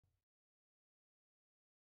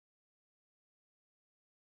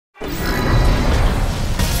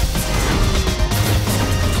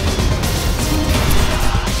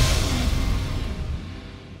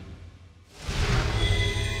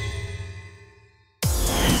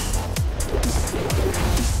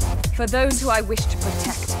For those who I wish to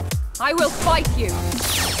protect, I will fight you!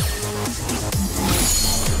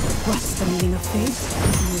 What's the meaning of fate?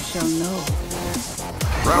 You shall know.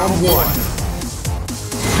 Round 1.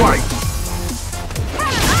 Fight!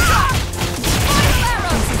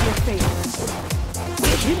 This is your fate.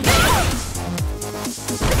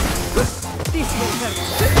 This will hurt.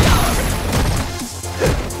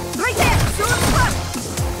 Right there! Sword slap!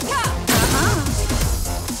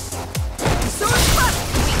 Sword slap!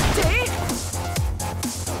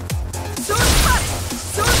 Sword slap!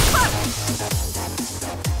 Sword slap!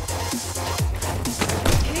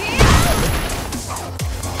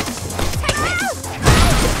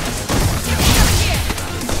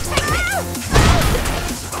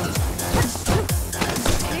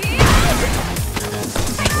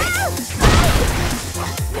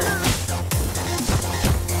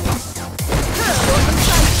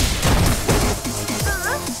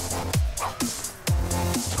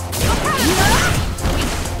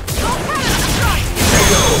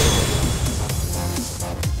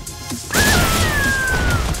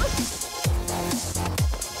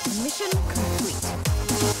 Mission complete.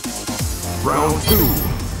 Round 2.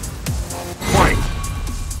 Fight!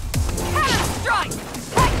 Strike!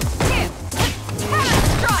 Strike!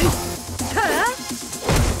 Strike!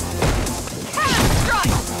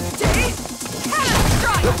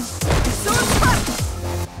 Strike! Sword slap!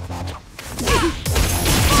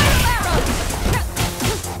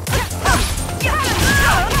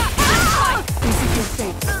 This is your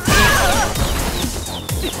fate.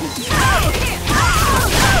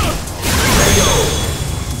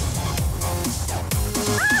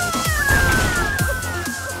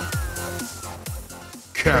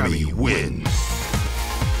 Cammy wins.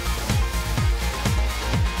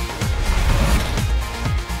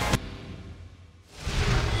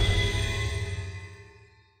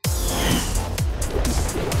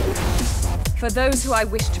 For those who I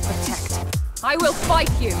wish to protect, I will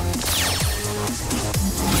fight you!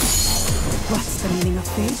 What's the meaning of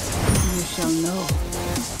fate? You shall know.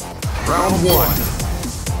 Round 1.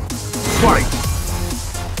 Fight!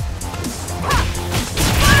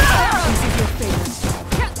 This is your fate.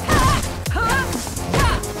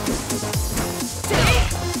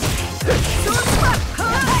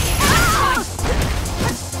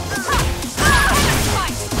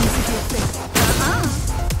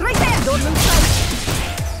 Right there! Don't lose sight!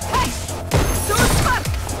 Hey! Sword slap!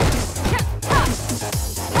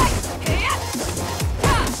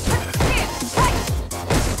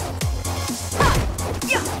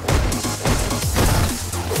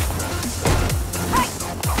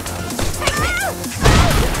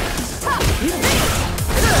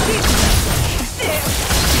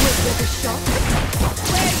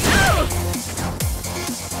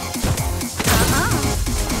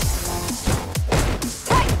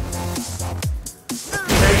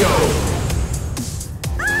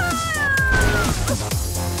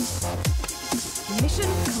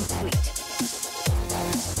 Mission complete.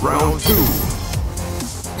 Round 2.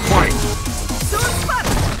 Fight! Sword slap!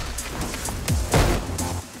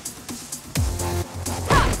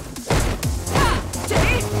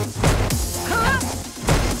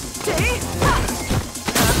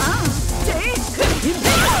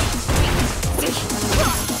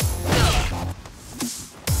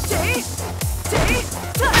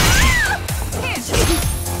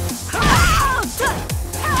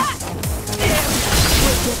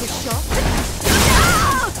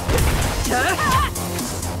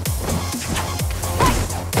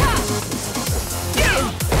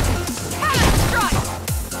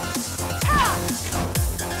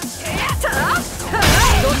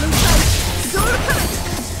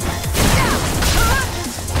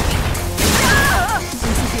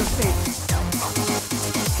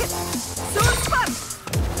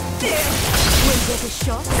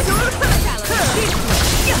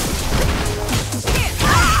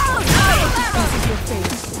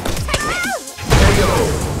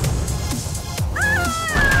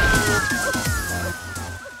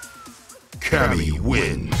 Cammy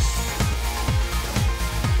wins.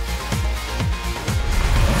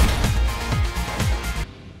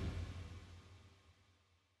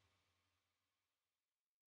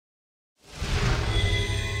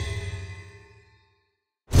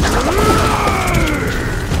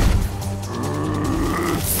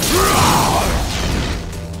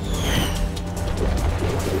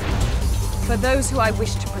 For those who I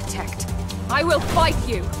wish to protect, I will fight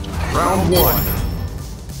you! Round 1.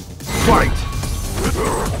 Fight!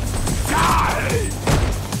 Fight!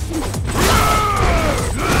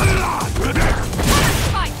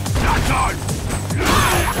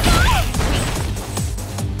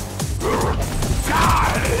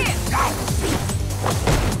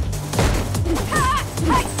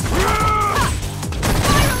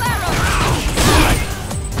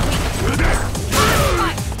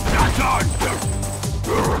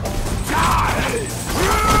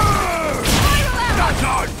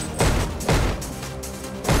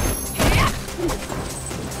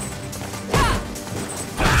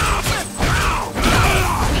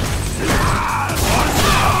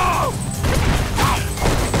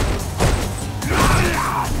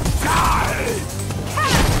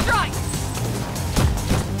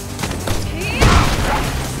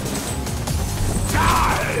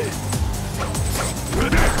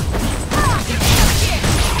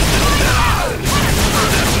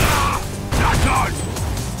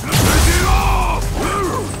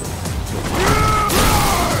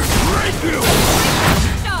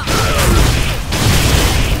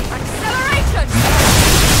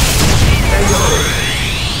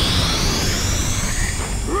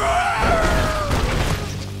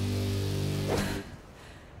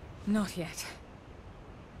 Not yet.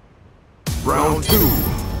 Round 2.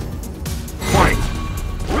 Fight!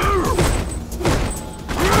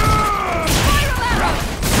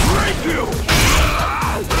 Break you!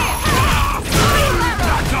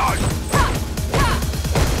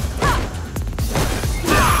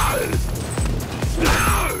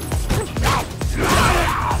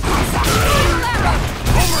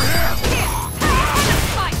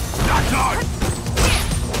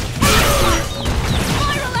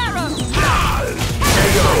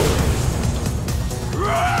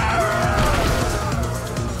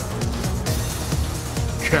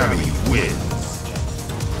 Cammy wins.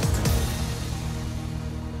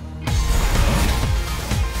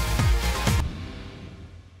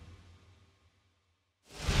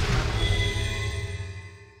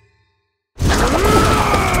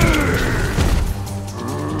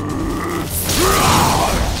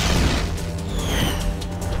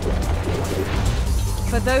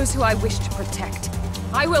 For those who I wish to protect,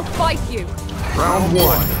 I will fight you! Round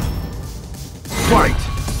 1. Fight!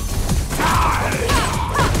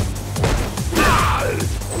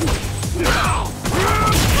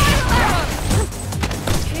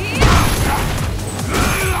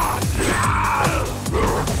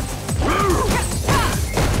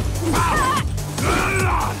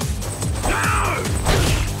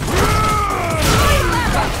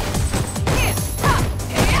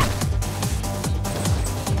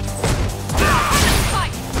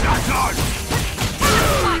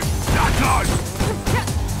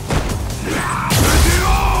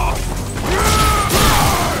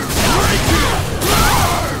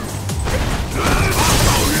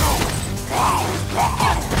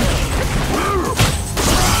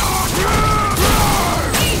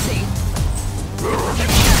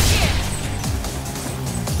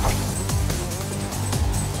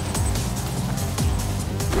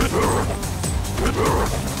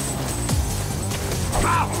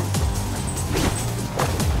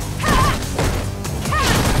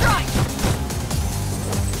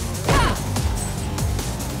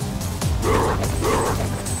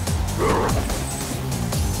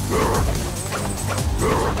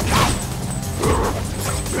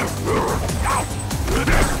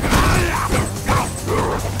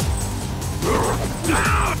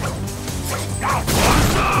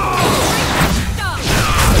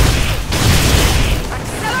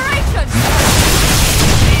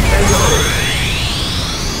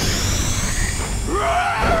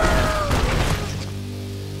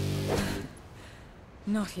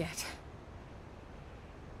 Not yet.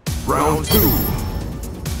 Round 2.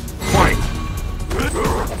 Fight!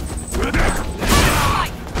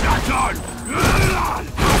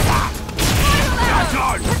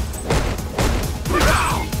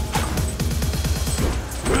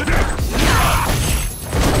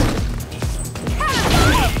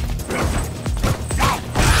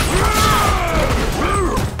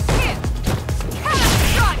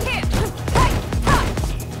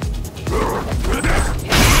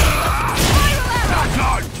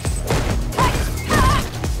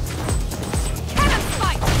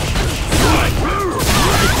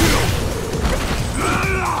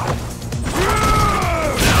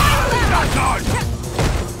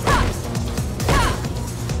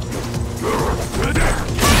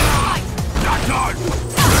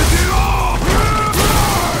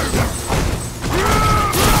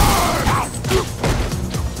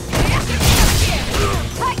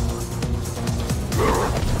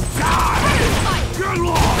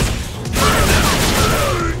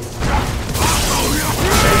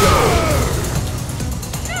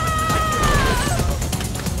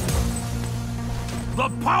 The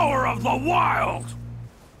power of the wild!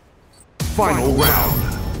 Final round.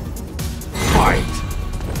 Fight!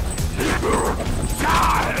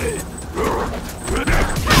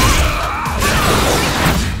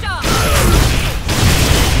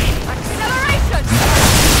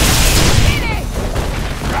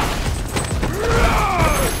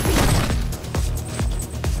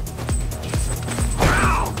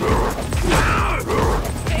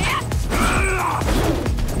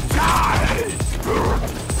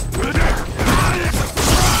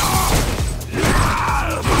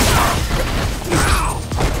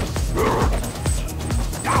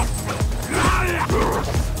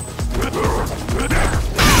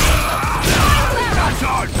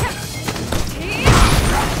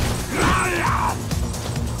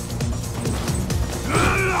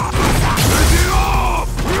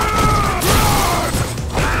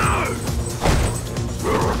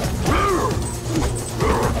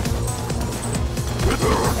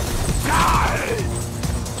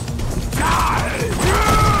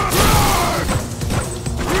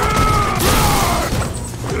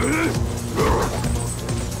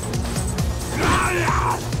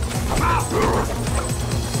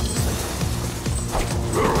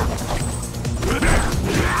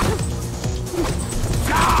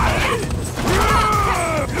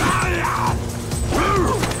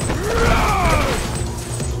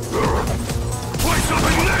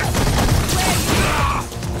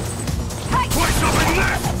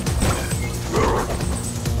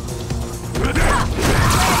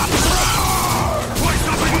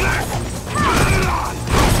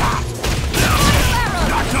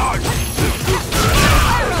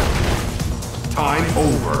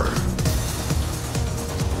 over.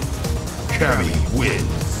 Cammy wins.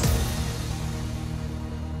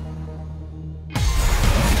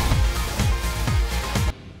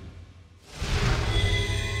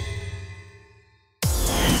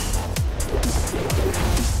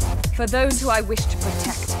 For those who I wish to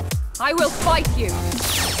protect, I will fight you!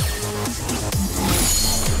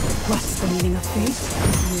 What's the meaning of fate?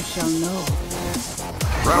 You shall know.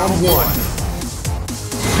 Round 1.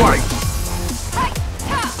 Fight!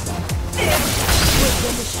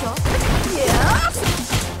 Give a shot. Yeah!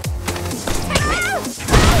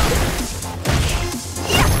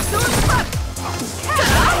 Sword slap!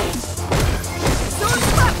 Sword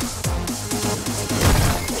slap!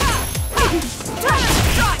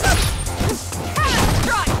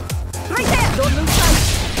 Right there! Don't lose sight!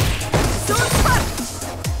 Sword slap!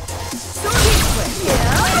 Sword hit!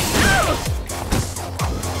 Yeah!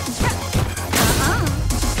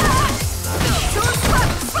 Sword slap!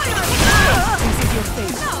 This is your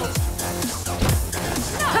fate.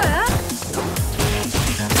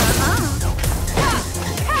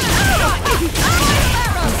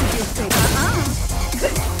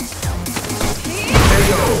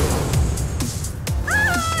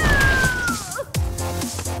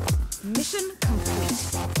 Mission complete.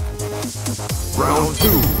 Round 2.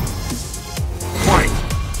 Fight!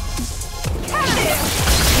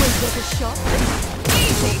 We'll get a shot.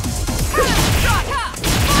 Easy.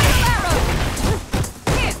 Fire arrow.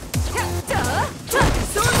 Here.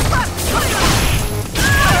 Sword slap. Fire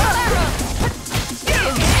arrow. This is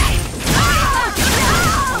your fate.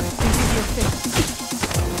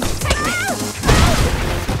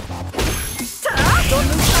 Don't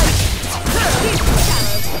lose sight.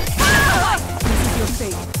 This is your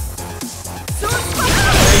fate. Sword slap.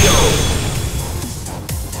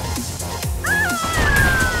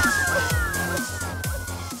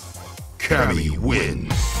 Cammy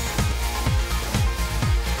wins.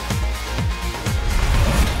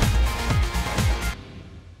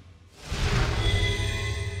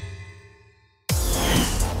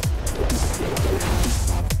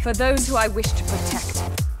 For those who I wish to protect,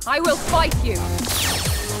 I will fight you!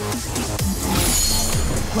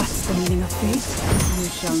 What's the meaning of fate? You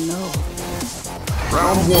shall know.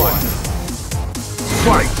 Round 1.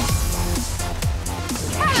 Fight!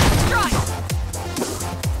 Strike!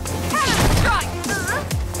 Strike!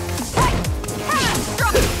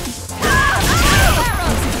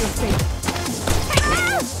 This is your fate.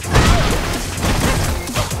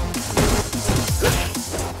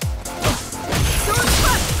 Sword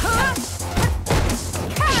slap!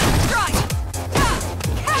 Strike!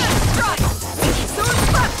 Strike! Sword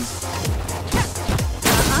slap!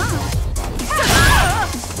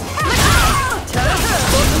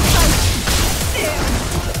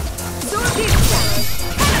 Sword hit!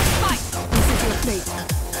 Fight! This is your fate.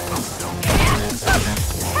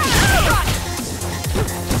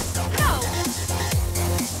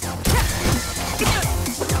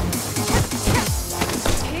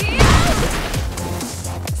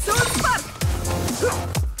 Sword spark!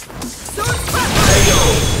 Sword spark!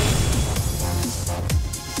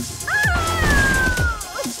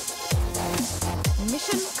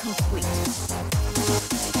 Mission complete.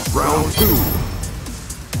 Round 2.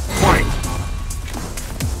 Fight!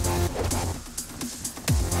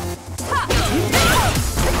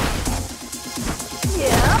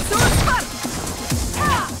 Yeah, sword spark!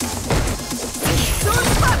 Sword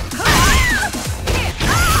spark! Here!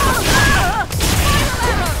 Final arrow!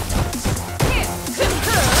 Here! Strike!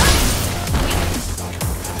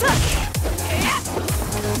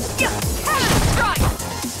 Strike!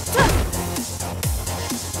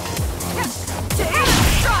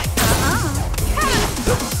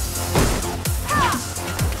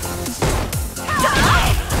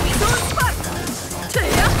 Sword spark!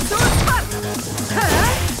 Sword spark!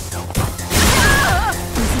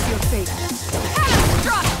 This is your fate.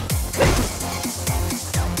 Drop!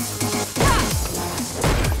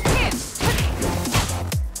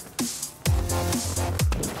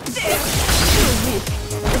 Here! Too weak.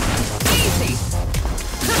 Easy!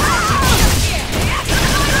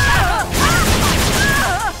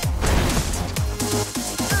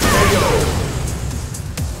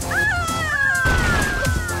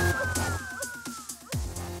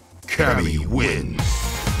 Cammy wins.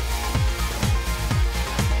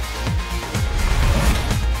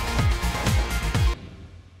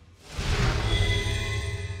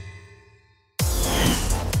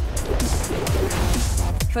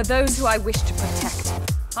 For those who I wish to protect,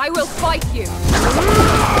 I will fight you!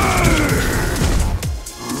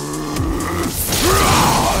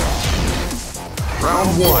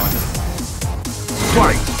 Round 1.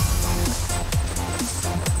 Fight!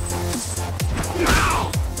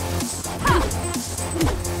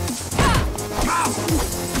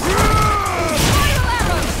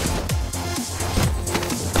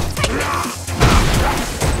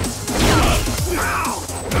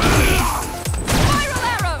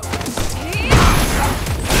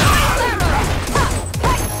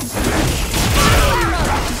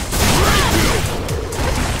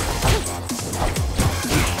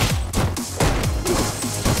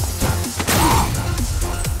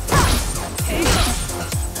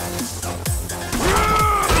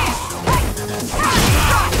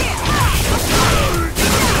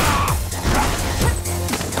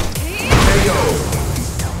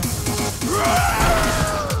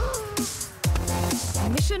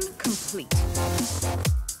 Mission complete.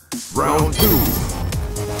 Round 2.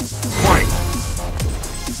 Fight!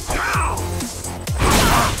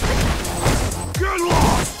 Good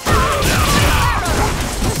luck!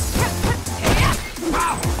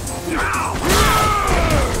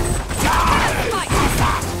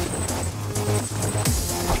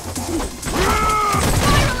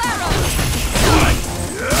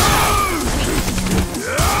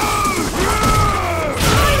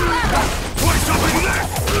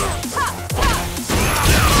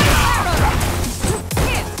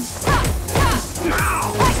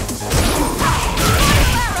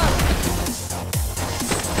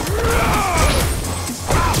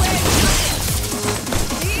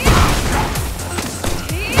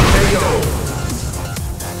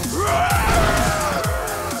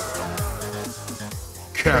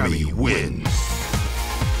 Cammy wins.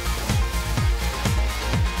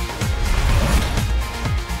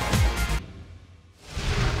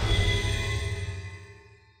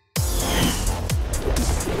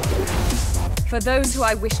 For those who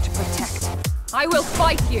I wish to protect, I will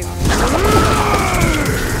fight you.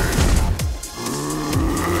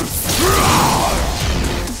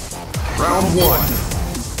 Round 1.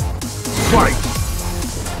 Fight!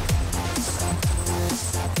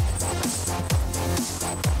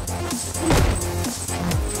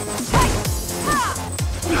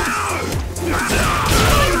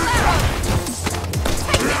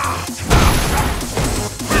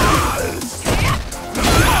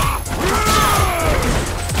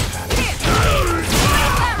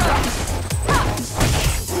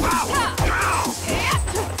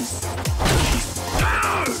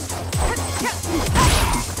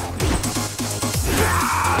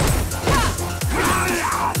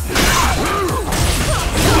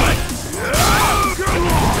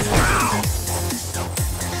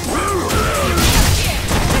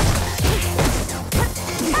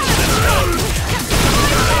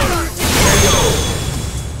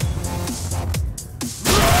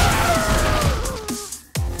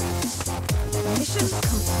 Mission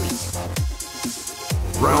complete.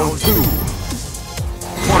 Round 2.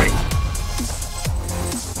 Fight!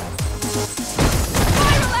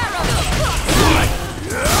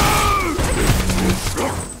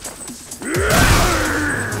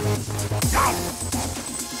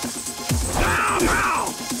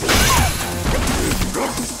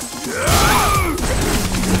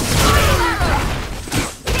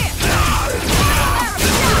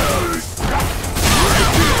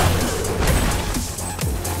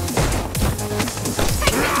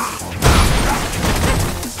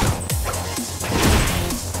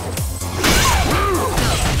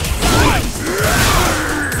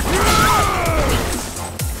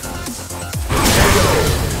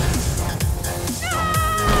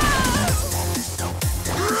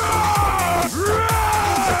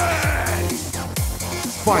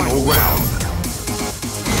 Final round.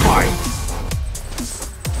 Fight!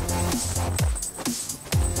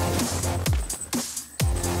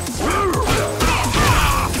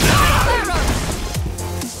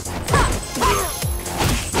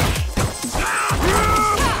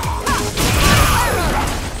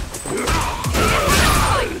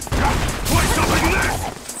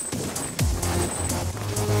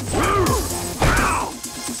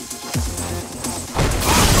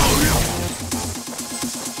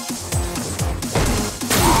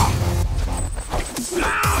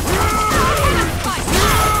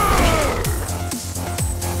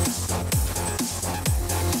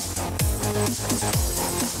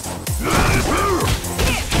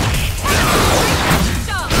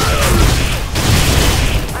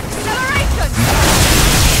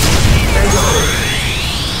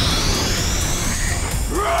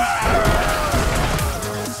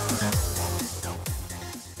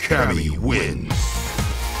 Cammy wins.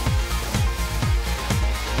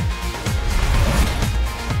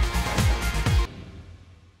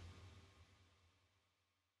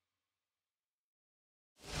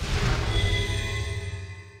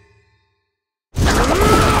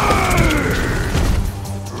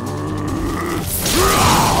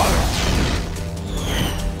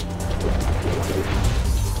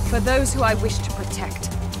 For those who I wish to protect,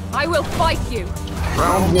 I will fight you.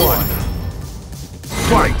 Round 1.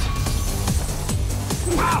 Fight!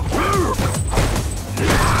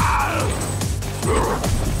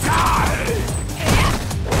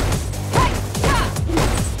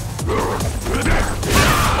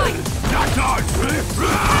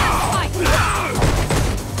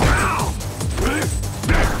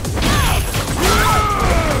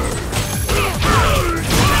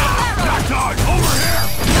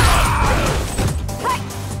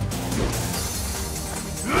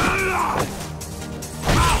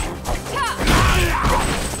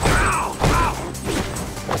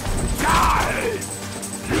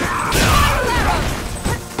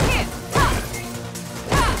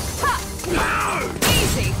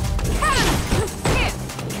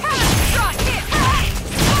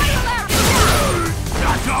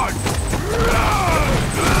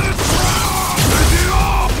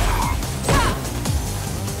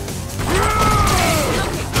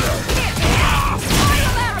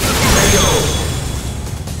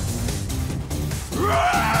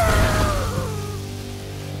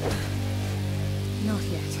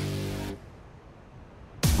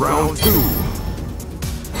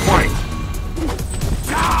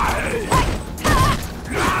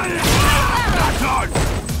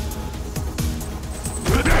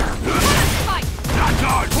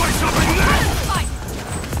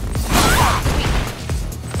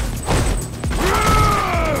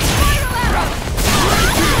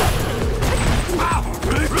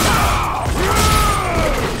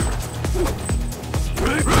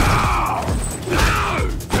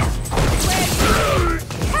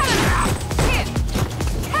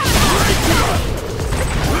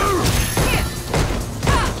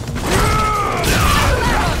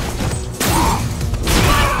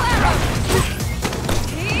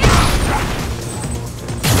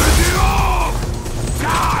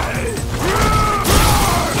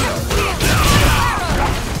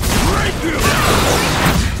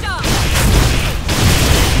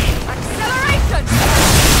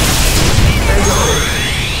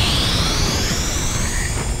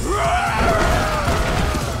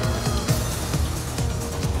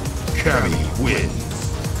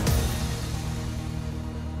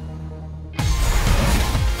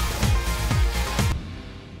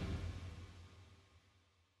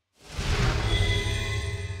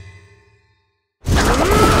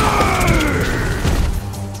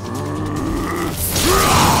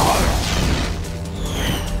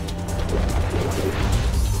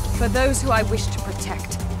 For those who I wish to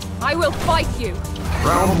protect, I will fight you!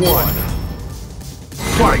 Round one.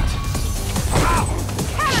 Fight!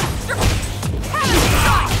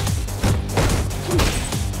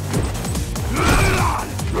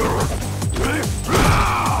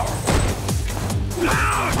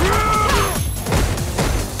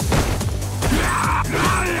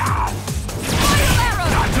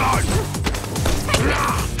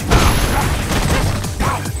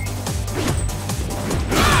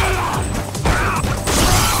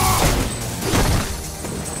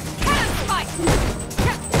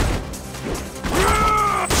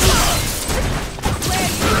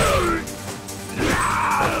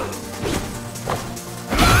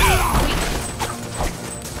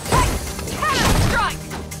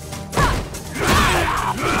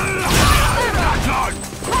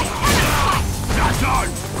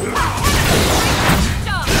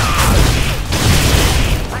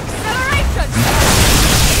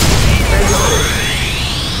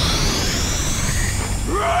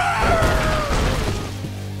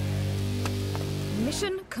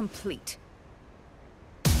 Mission complete.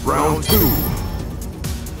 Round two.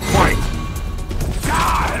 Fight!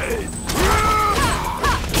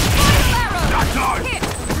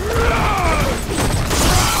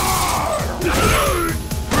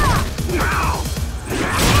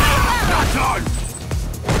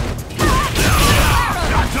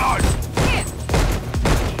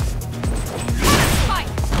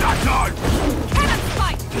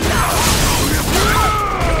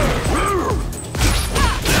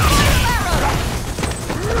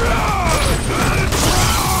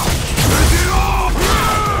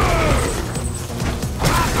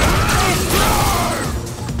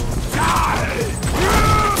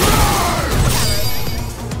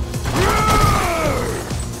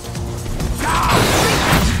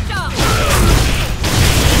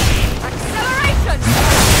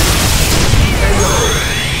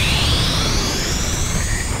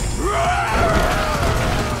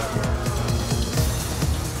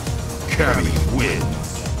 Cammy wins.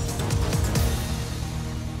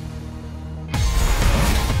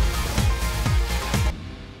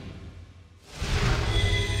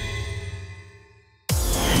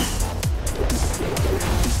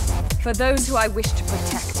 For those who I wish to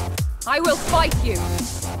protect, I will fight you!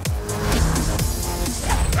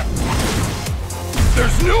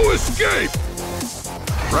 There's no escape!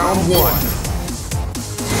 Round one.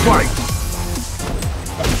 Fight!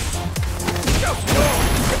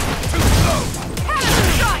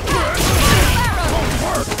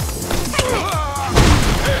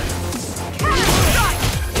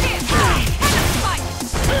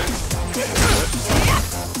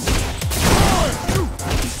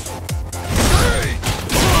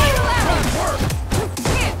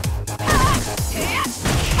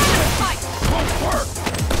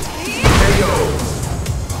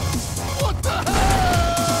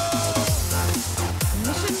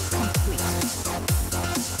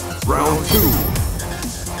 Round two.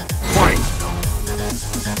 Fight!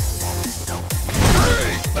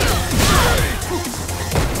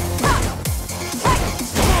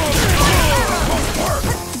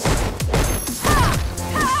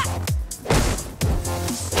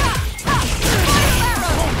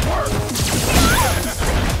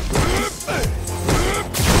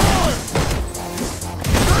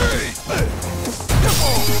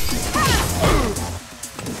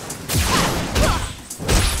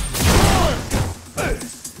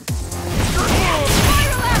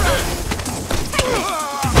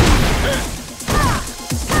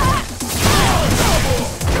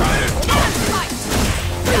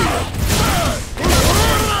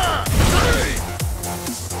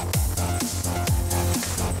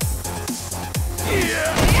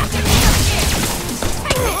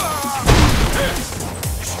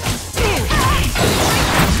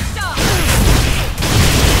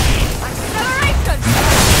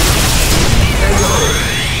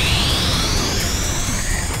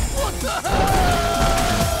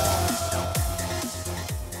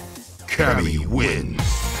 Cammy wins.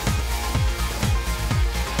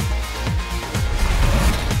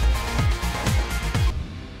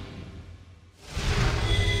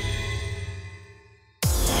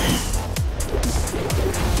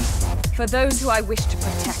 For those who I wish to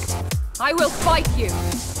protect, I will fight you!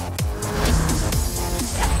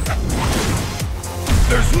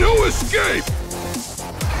 There's no escape!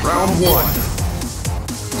 Round one.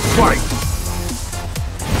 Fight!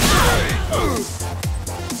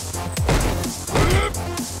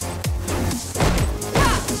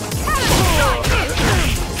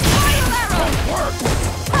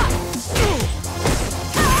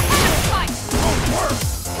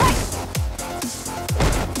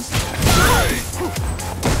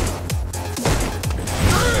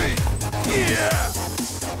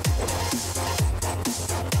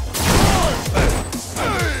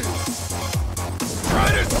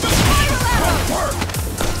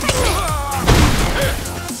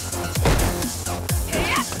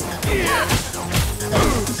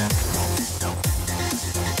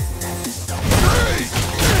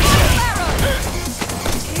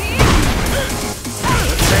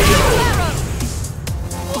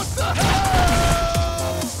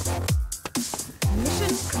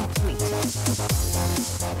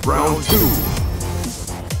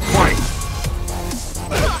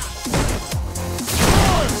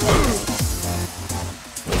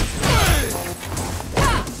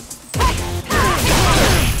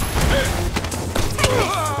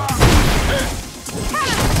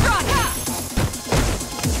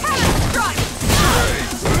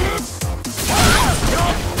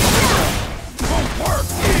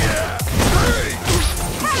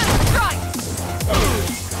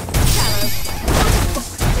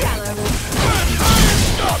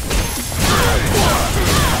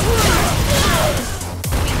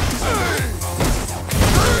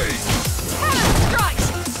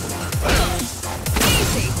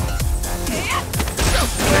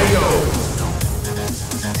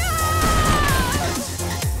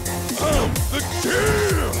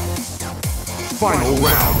 Final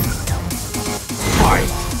round.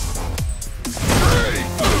 Fight!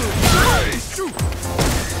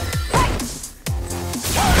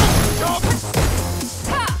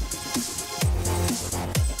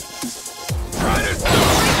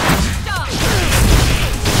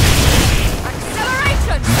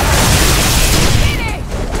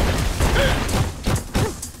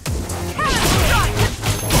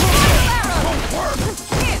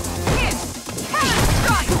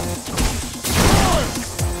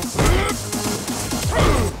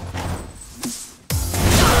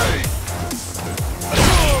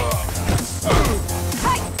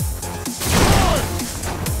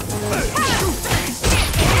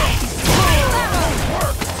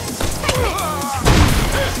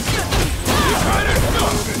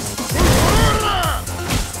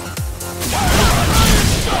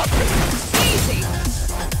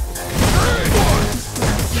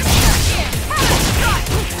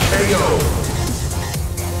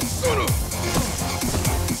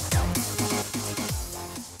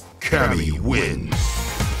 Cammy wins.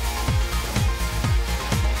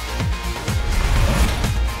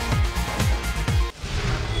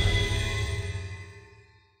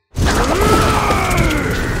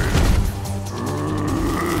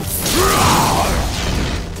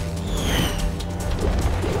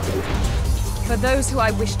 For those who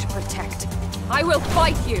I wish to protect, I will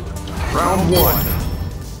fight you. Round one.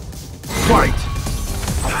 Fight!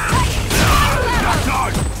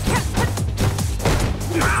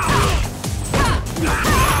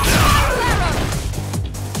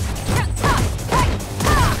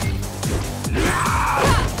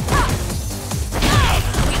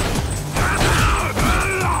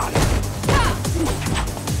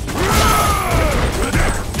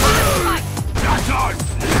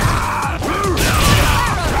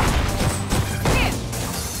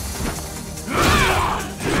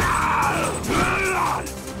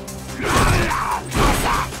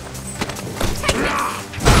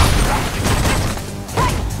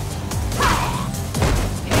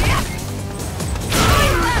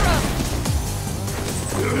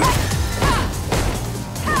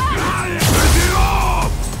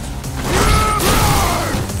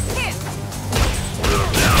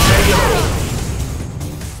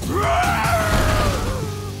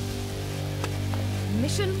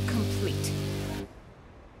 Mission complete.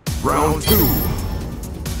 Round two.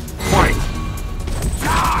 Fight!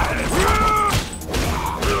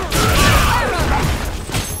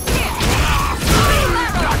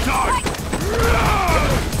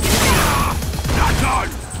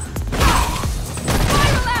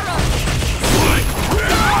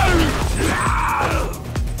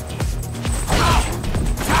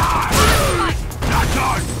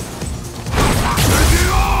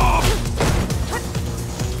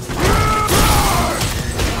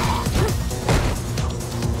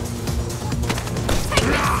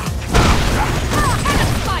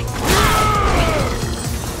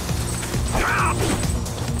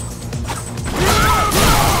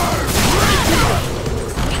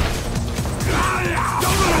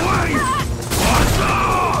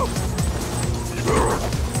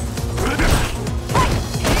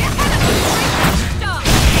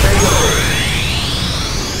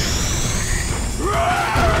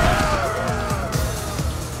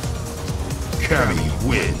 Cammy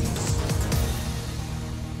wins.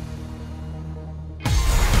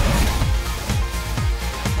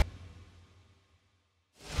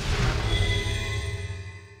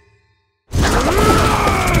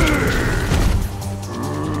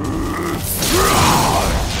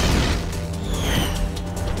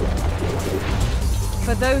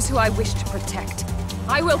 For those who I wish to protect,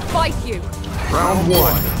 I will fight you. Round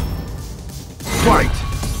one. Fight!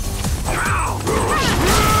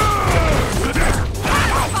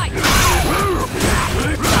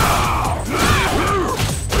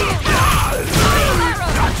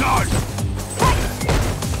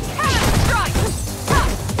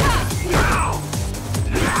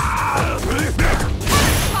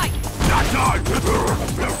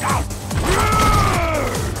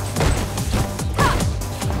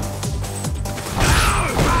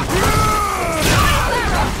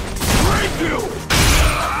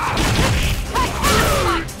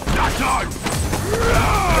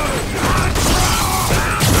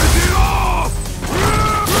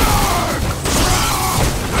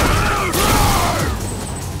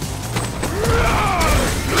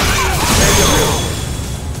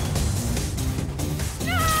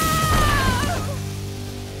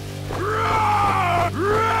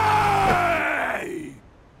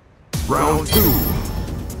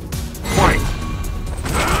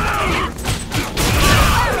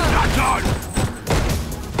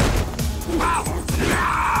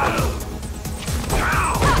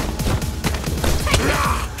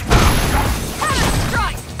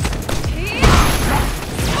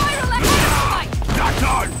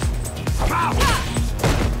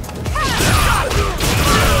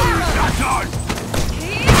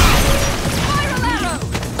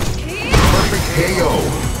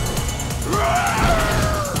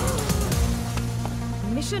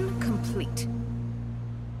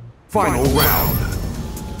 Final round.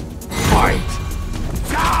 Fight!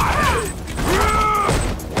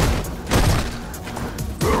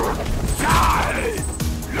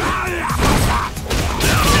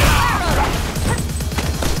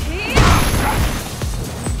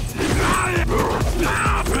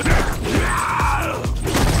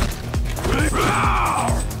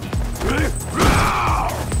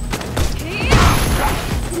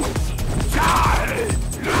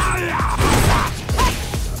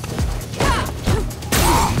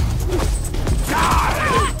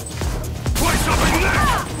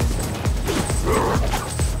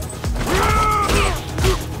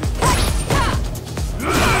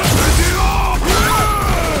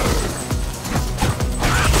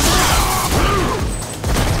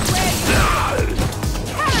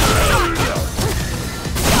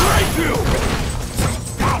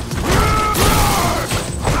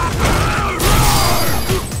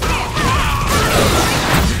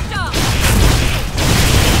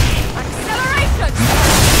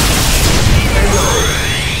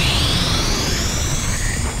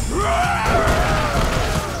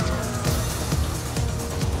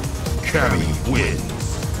 Cammy wins.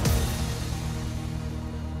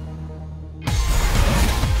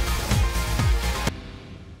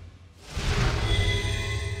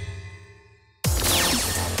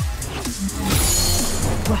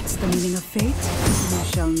 What's the meaning of fate? You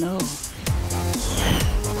shall know.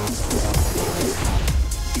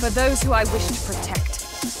 For those who I wish to protect,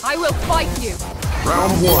 I will fight you.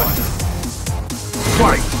 Round 1.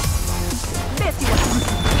 Fight!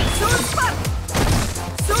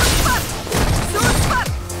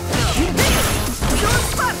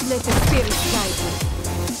 Let the spirit guide you.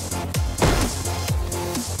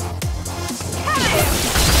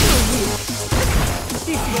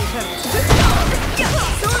 This will hurt.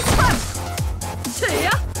 Sword spark!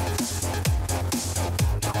 Tear!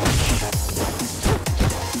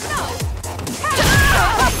 No!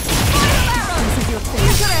 This is your thing.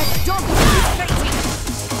 Incorrect! Don't be fainting!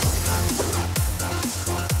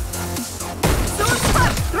 Sword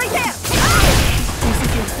spark! Right there! This is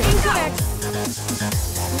your thing. Incorrect!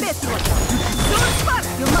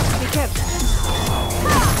 You must be careful.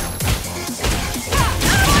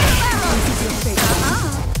 This is your fate.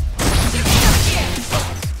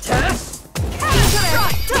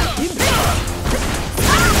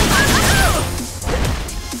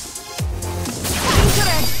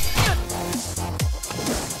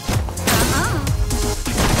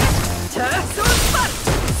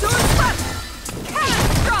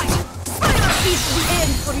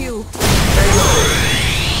 For you.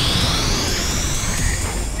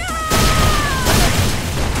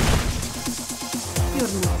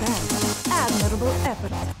 You're not bad. Admirable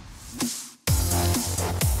effort.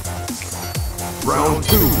 Round 2.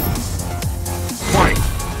 Fight!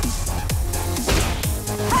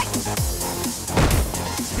 Hey!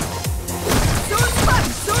 Sword spark!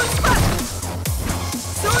 Sword spark!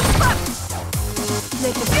 Sword spark!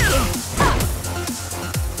 Let us begin.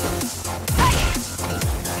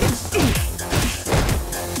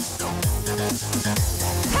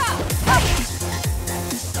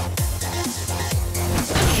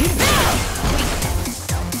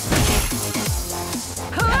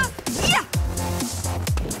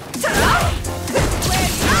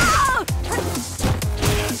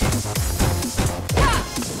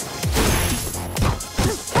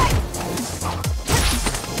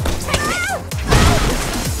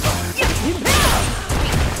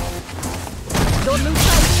 Don't lose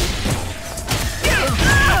sight.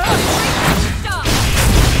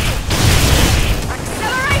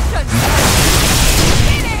 Acceleration.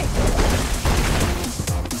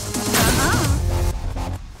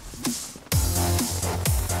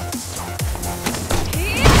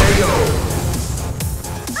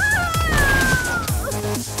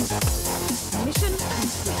 Mission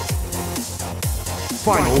complete.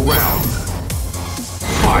 Final round.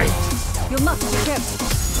 Fight! You must be careful.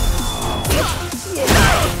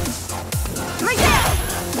 Right there!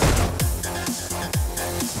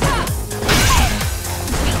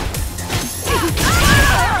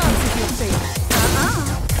 This is your fate.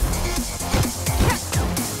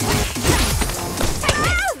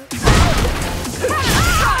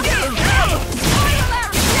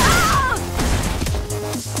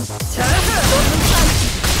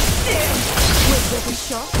 We'll get a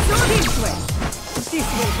shot. So this way. This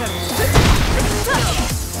will hurt.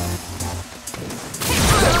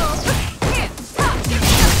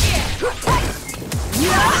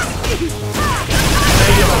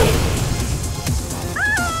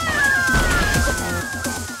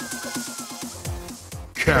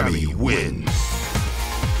 Cammy wins.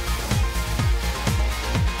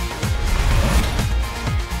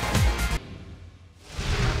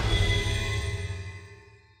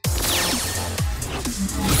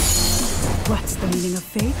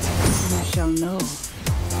 fate, you shall know.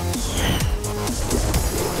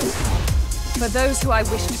 For those who I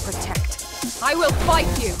wish to protect, I will fight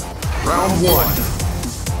you! Round 1.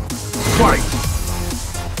 Fight!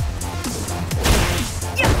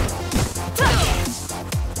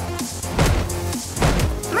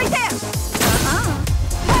 Right there!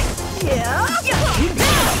 Yeah! Strike!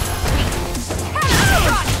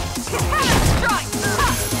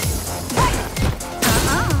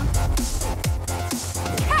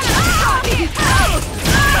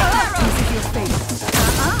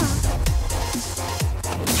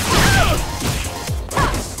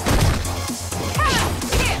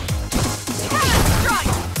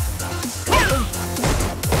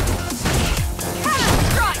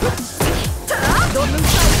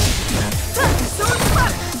 This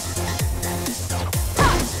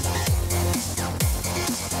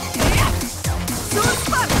is your fate.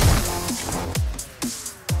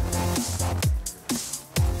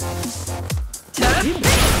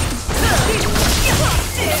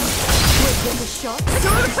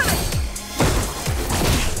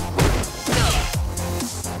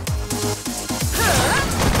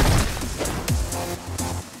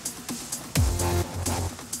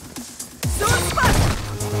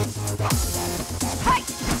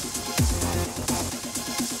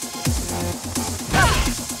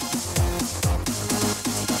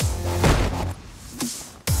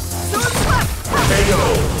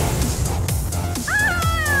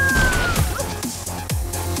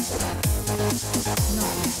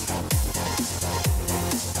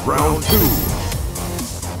 Round 2.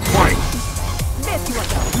 Fight!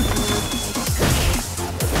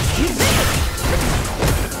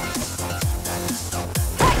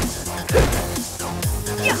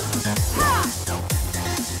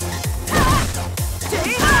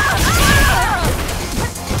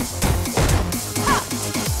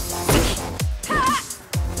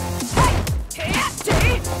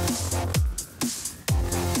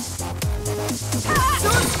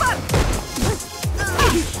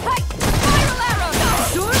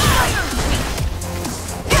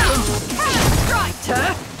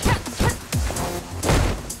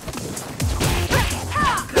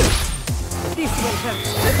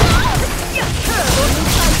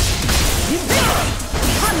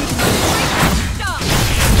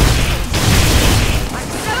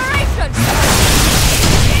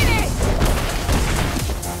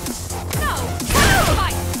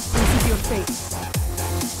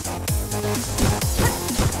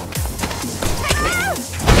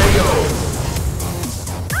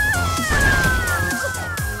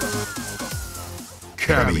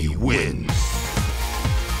 Cammy wins.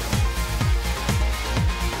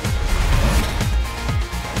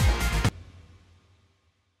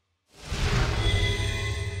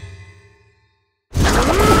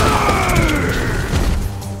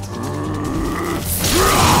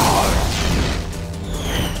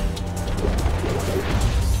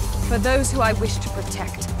 For those who I wish to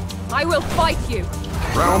protect, I will fight you!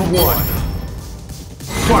 Round 1.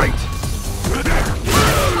 Fight!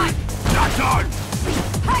 Not done!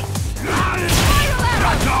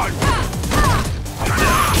 Not done!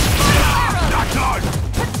 Not done!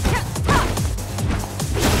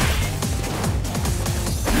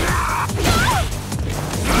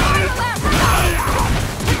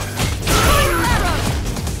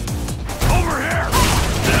 Over here!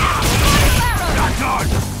 Not done!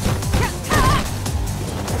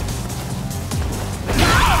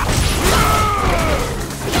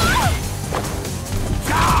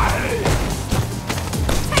 Die!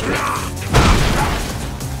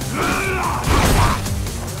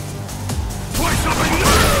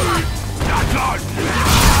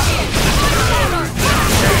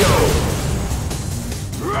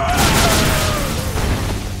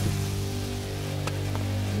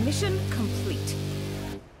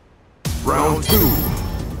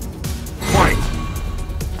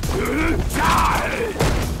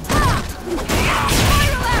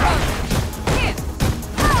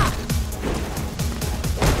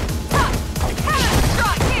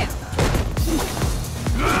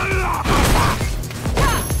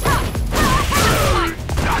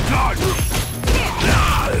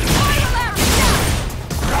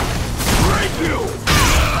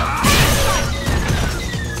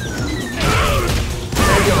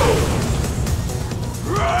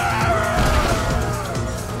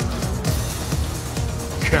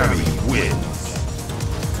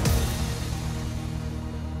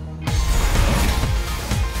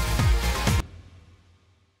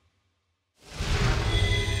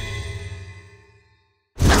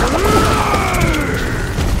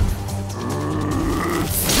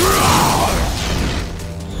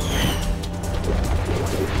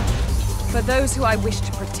 those who I wish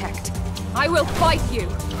to protect. I will fight you.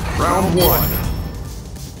 Round one.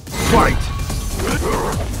 Fight!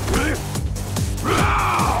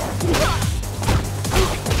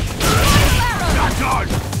 Not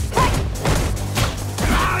done!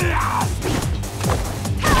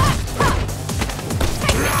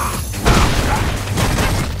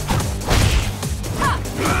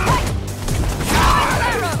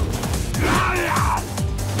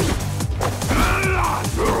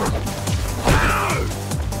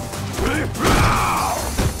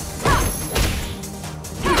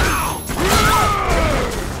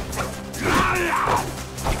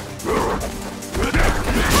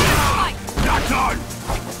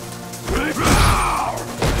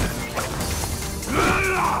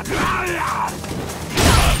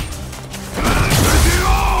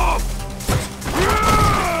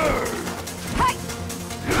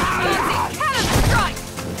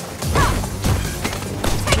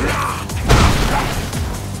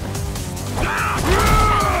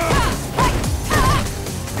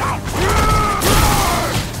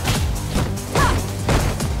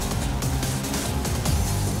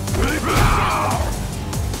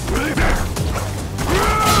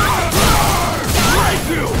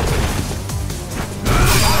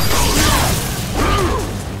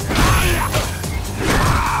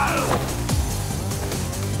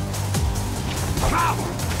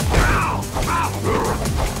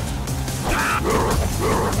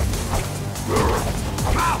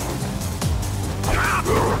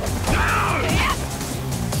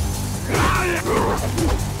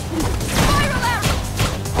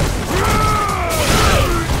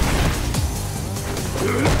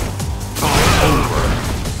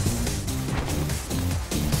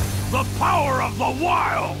 The power of the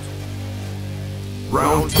wild!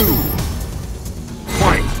 Round two.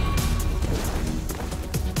 Fight!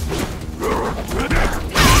 Not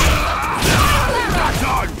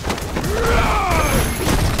done!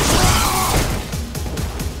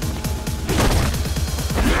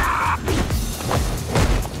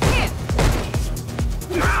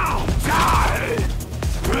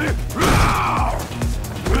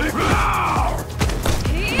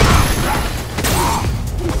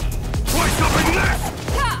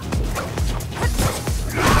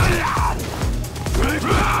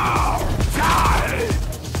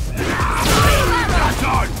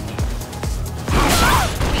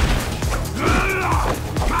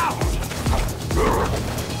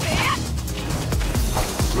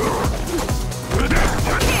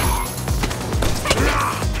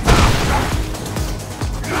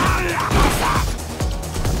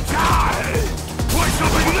 Try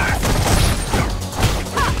something less!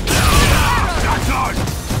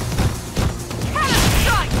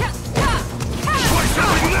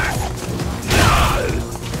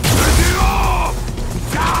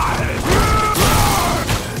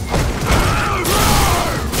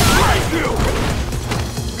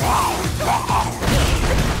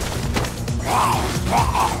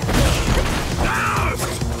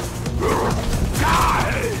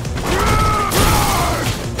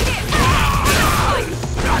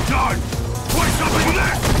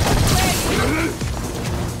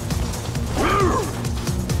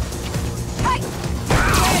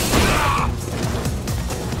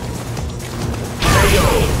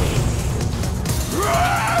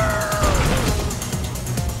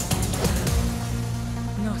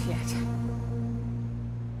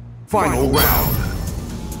 Final round.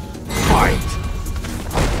 Fight!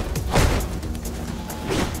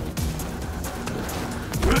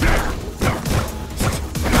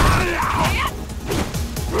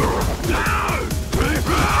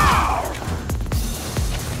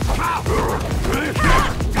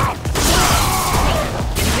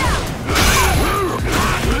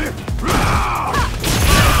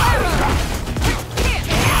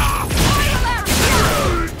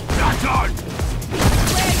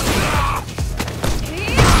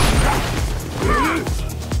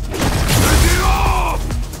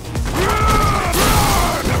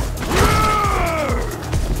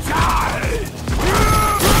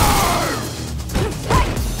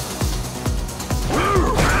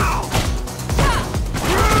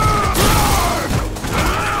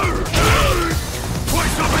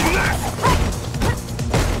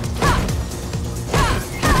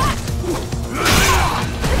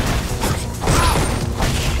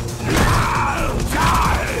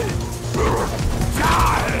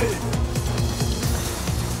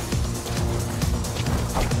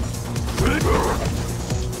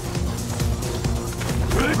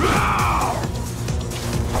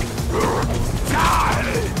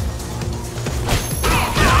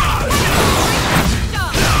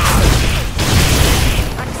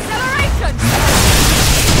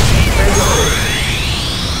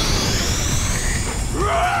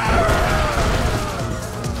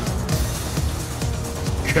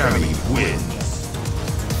 Cammy wins.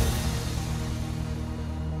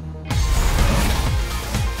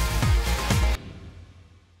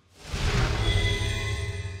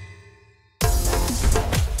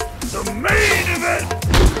 The main event!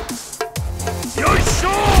 Your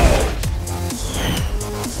show!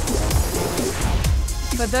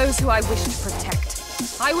 For those who I wish to protect,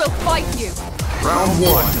 I will fight you! Round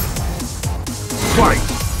 1. Fight!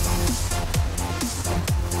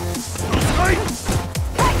 Fight!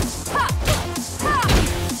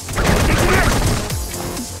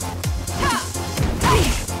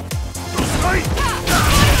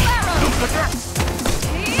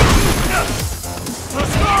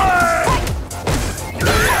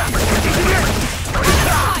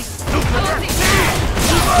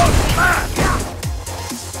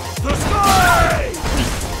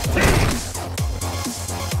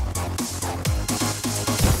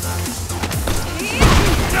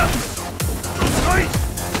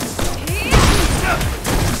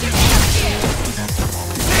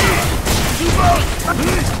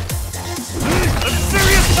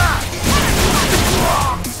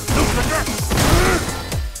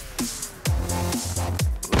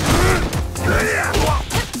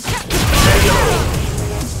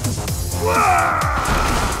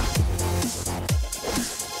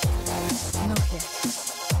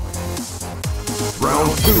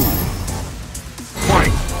 Round 2.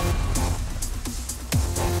 Fight!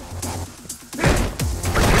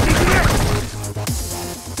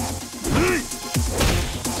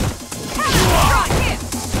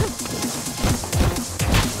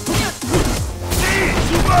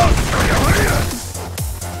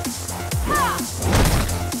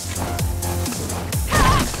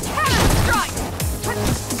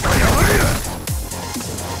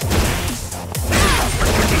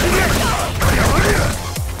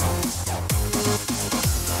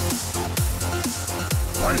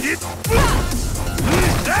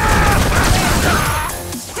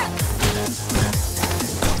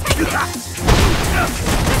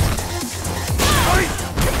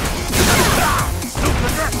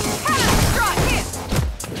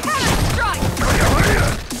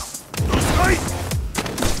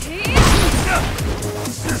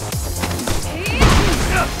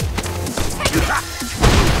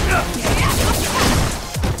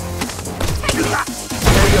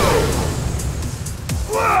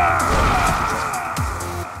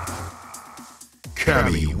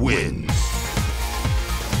 Cammy wins.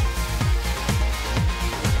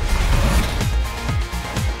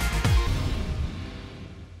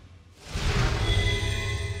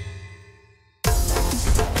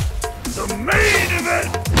 The main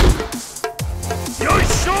event! Your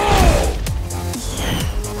show!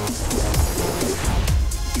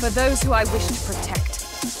 For those who I wish to protect,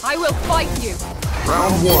 I will fight you!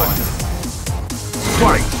 Round 1.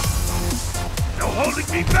 Fight! No holding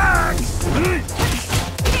me back!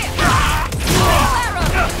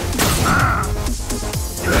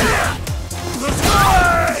 Let's go!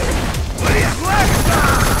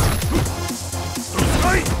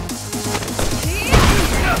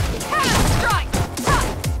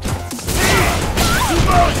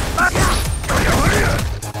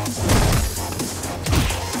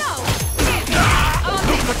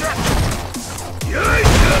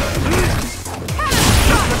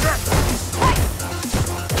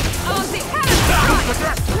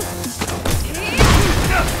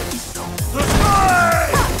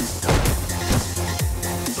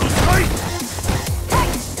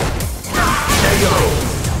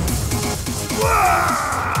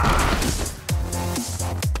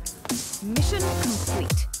 Mission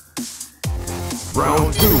complete.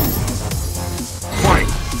 Round 2. Fight!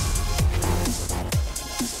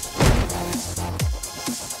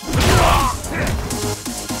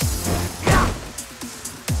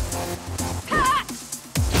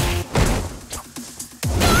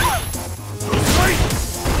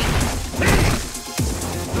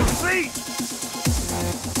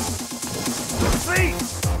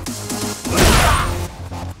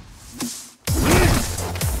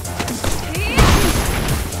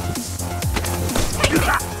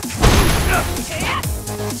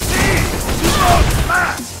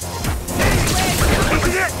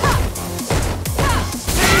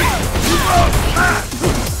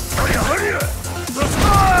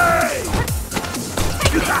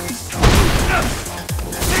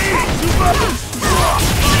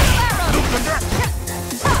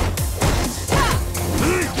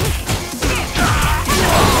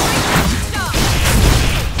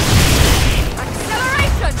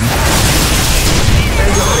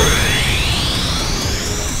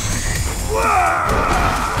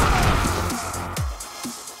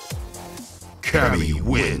 Cammy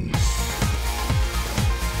wins.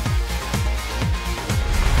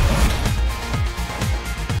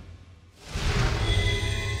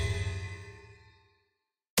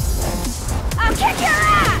 I'll kick your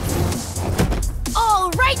ass!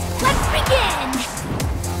 All right, let's begin!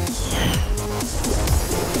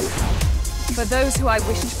 For those who I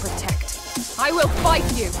wish to protect, I will fight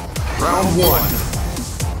you! Round 1.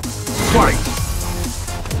 Fight!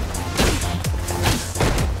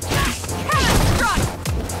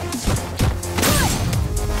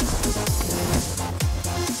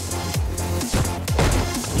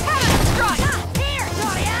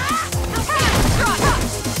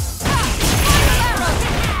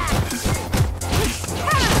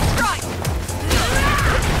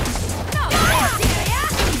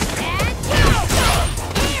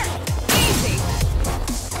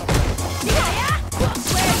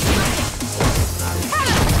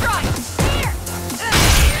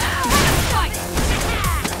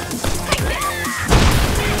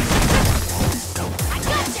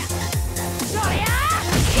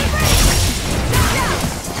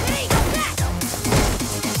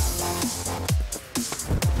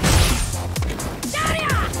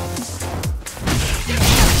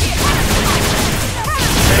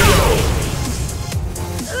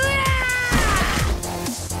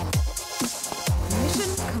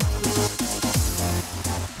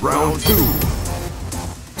 Round 2.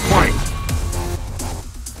 Fight!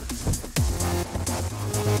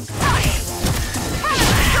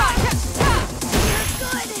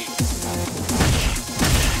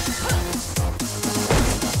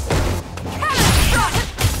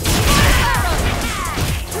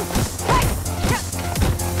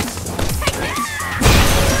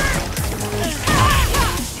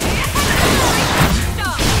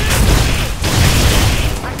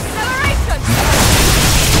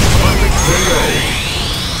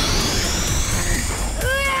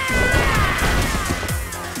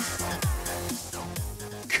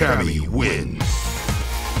 Cammy wins.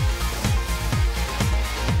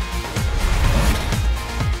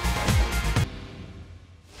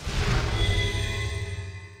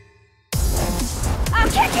 I'll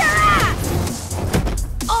kick your ass!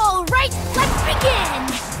 All right, let's begin!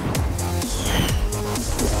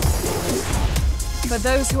 For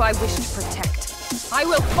those who I wish to protect, I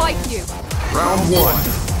will fight you! Round 1.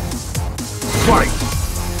 Fight!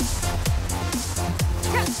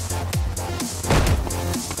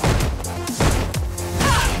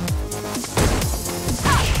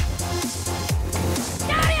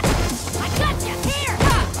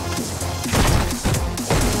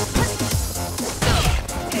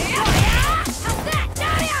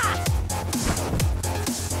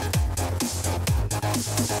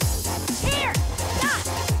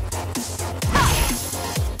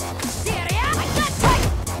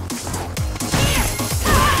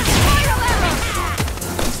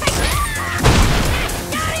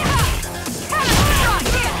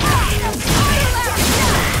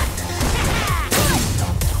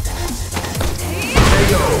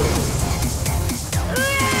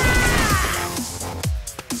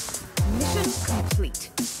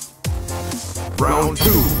 Round 2.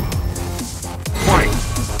 Fight!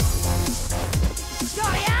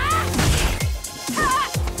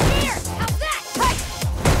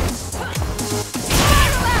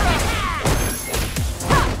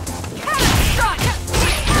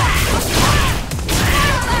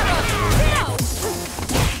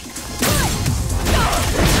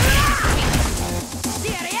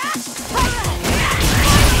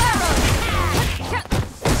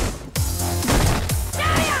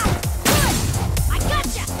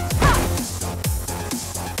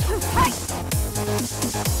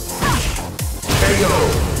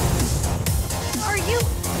 Are you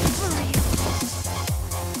for real?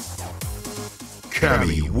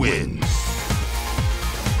 Cammy wins.